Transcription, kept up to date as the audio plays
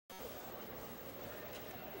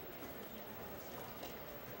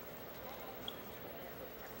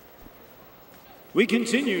We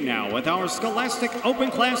continue now with our Scholastic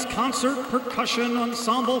Open Class Concert Percussion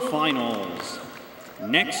Ensemble Finals.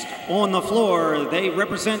 Next on the floor, they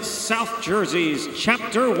represent South Jersey's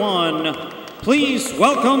Chapter 1. Please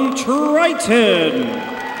welcome Triton.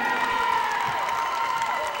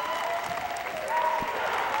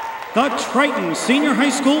 The Triton Senior High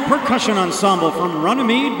School Percussion Ensemble from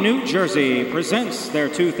Runnymede, New Jersey presents their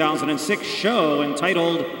 2006 show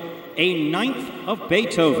entitled A Ninth of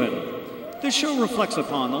Beethoven. The show reflects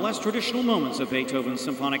upon the less traditional moments of Beethoven's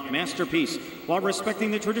symphonic masterpiece while respecting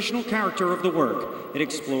the traditional character of the work. It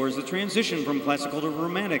explores the transition from classical to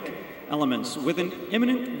romantic elements with an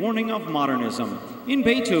imminent warning of modernism. In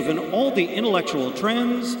Beethoven, all the intellectual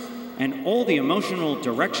trends and all the emotional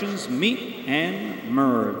directions meet and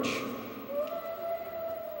merge.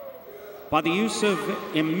 By the use of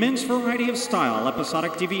immense variety of style,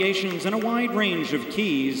 episodic deviations, and a wide range of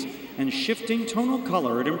keys and shifting tonal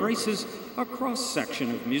color, it embraces a cross-section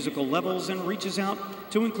of musical levels and reaches out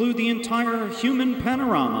to include the entire human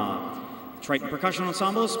panorama. The Triton Percussion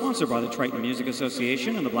Ensemble is sponsored by the Triton Music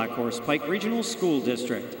Association and the Black Horse Pike Regional School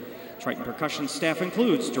District. Triton Percussion staff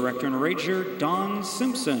includes director and arranger Don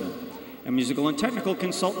Simpson and musical and technical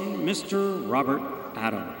consultant Mr. Robert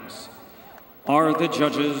Adams. Are the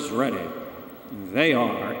judges ready? They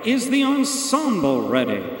are. Is the ensemble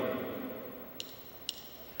ready?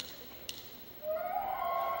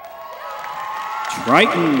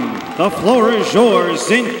 Triton, the floor is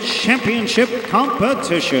yours in championship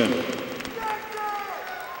competition.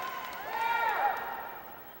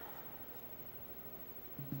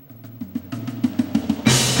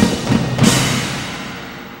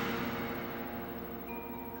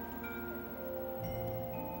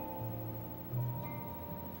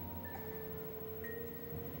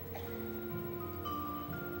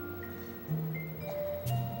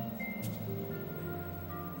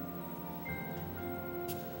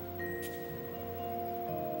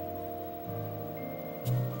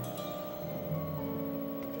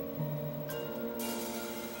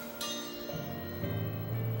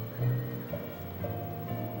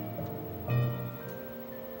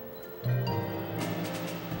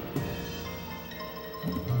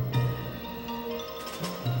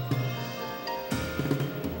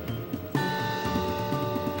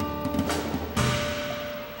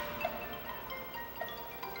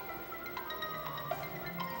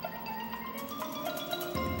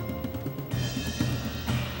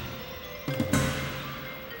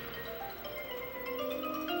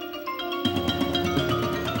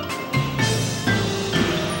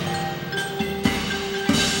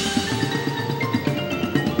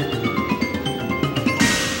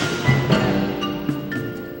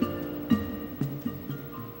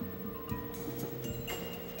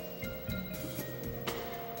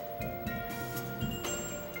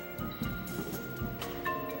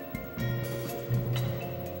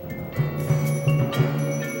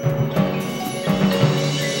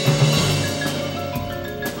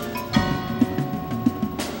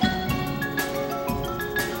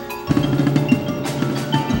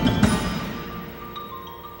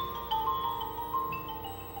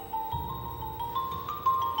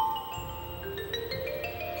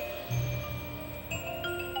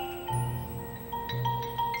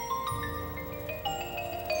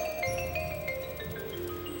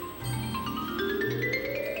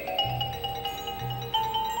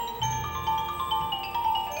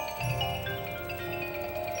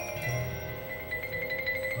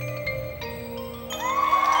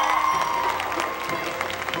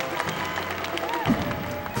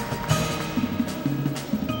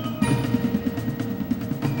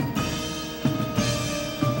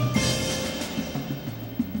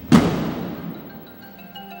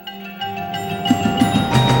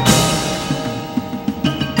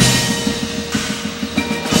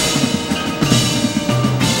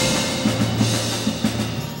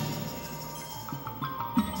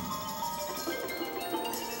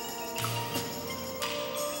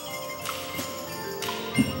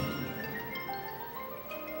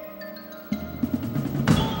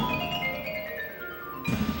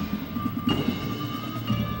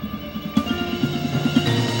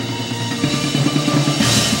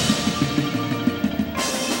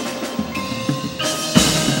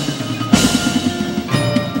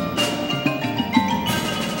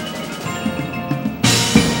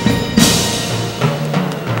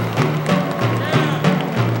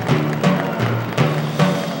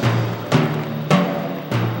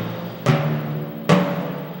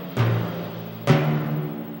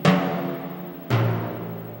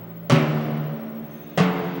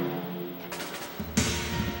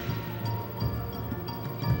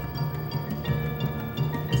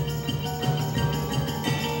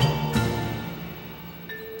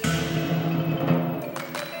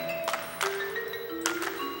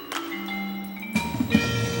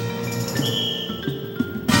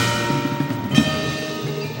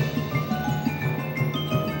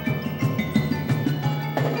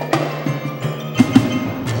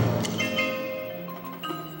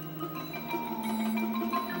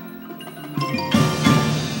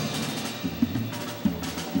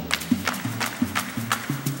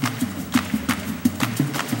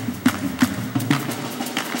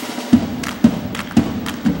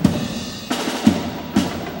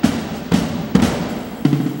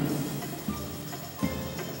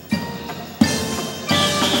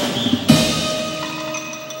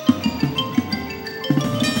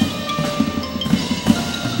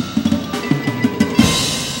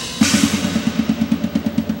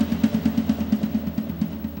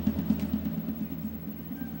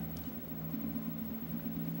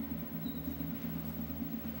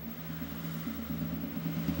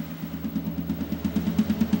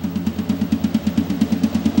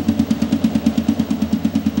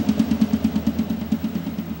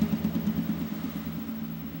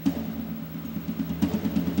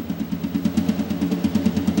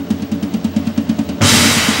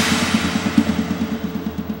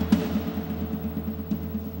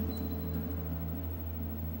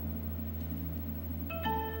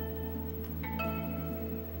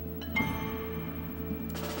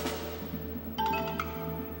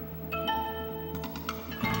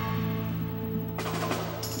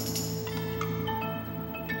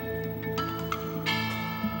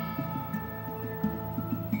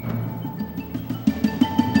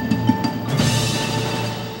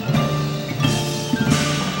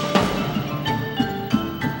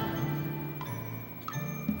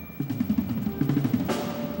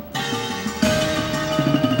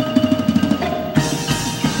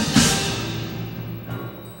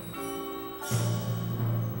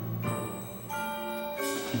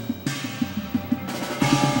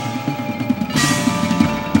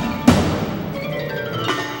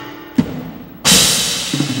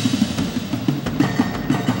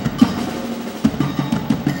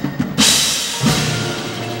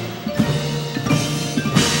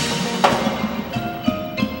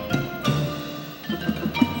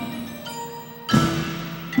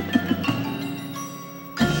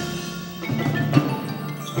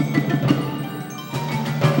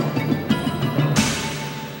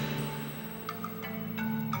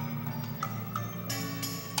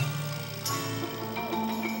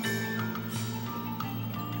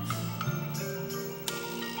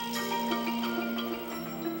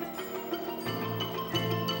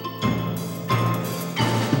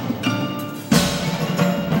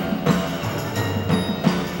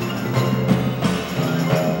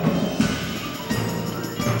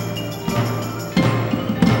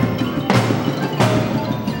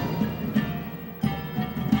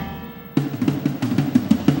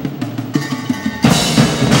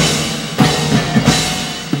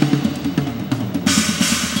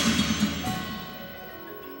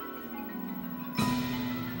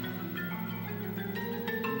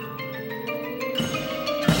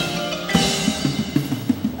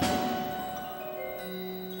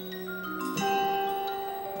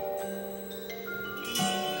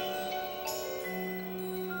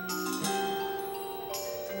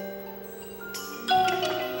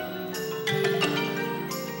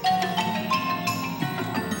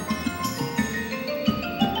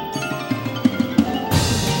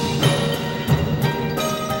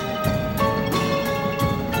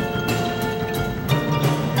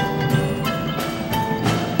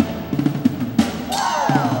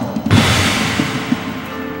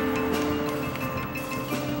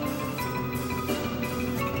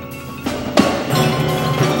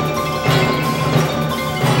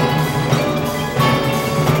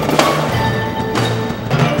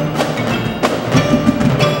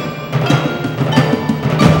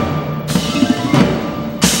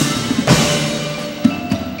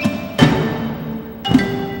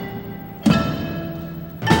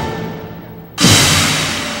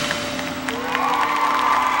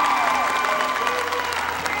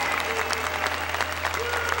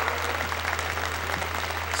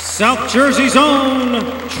 South Jersey's own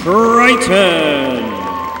Triton.